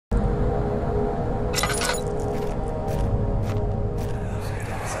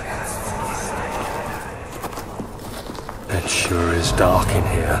sure is dark in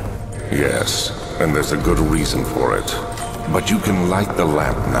here. Yes, and there's a good reason for it. But you can light the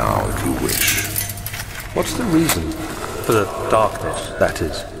lamp now if you wish. What's the reason? For the darkness, that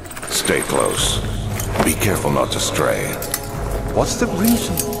is. Stay close. Be careful not to stray. What's the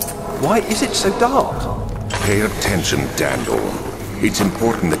reason? Why is it so dark? Pay attention, Daniel. It's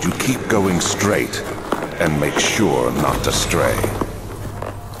important that you keep going straight and make sure not to stray.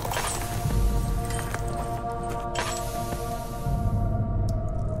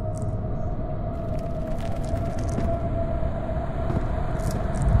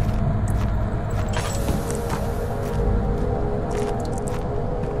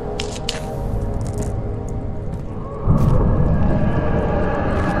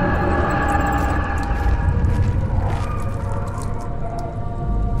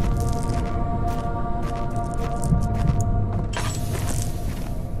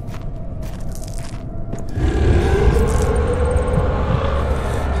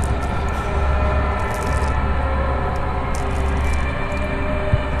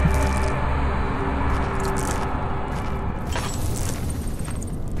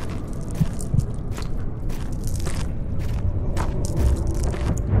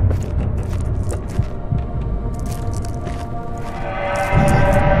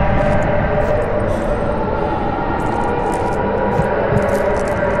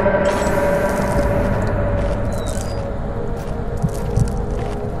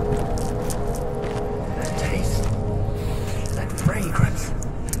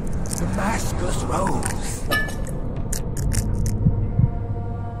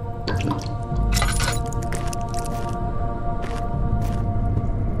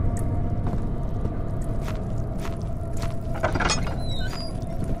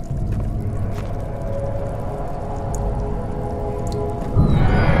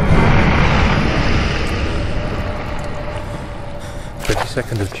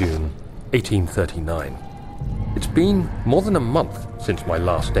 June 1839. It's been more than a month since my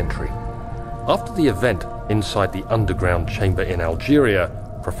last entry. After the event inside the underground chamber in Algeria,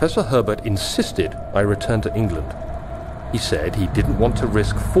 Professor Herbert insisted I return to England. He said he didn't want to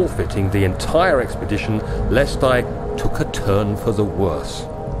risk forfeiting the entire expedition lest I took a turn for the worse.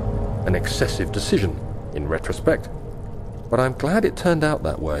 An excessive decision, in retrospect. But I'm glad it turned out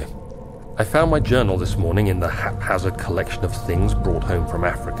that way. I found my journal this morning in the haphazard collection of things brought home from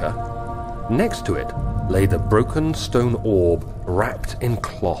Africa. Next to it lay the broken stone orb wrapped in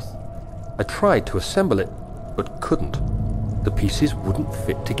cloth. I tried to assemble it, but couldn't. The pieces wouldn't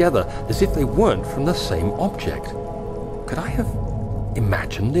fit together, as if they weren't from the same object. Could I have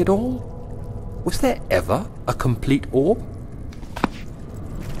imagined it all? Was there ever a complete orb?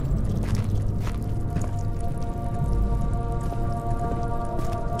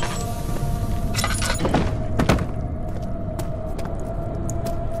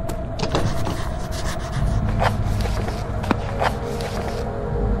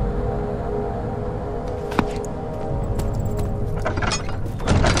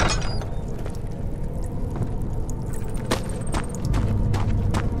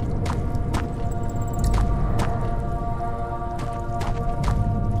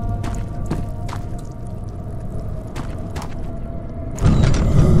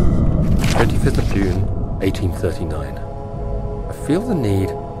 June 1839. I feel the need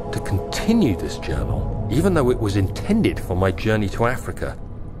to continue this journal, even though it was intended for my journey to Africa.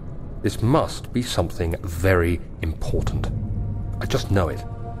 This must be something very important. I just know it.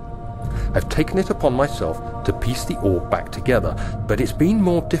 I've taken it upon myself to piece the orb back together, but it's been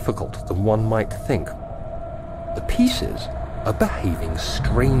more difficult than one might think. The pieces are behaving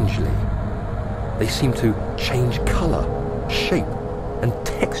strangely. They seem to change color, shape, and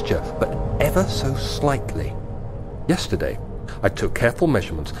texture, but ever so slightly. Yesterday, I took careful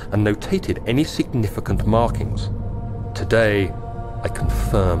measurements and notated any significant markings. Today, I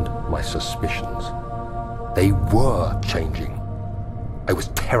confirmed my suspicions. They were changing. I was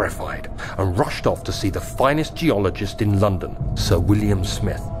terrified and rushed off to see the finest geologist in London, Sir William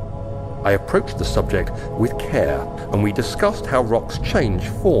Smith. I approached the subject with care, and we discussed how rocks change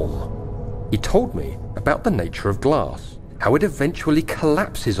form. He told me about the nature of glass, how it eventually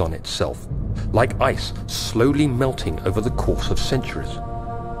collapses on itself, like ice slowly melting over the course of centuries.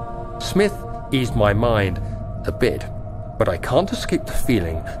 Smith eased my mind a bit, but I can't escape the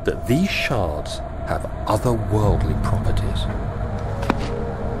feeling that these shards have otherworldly properties.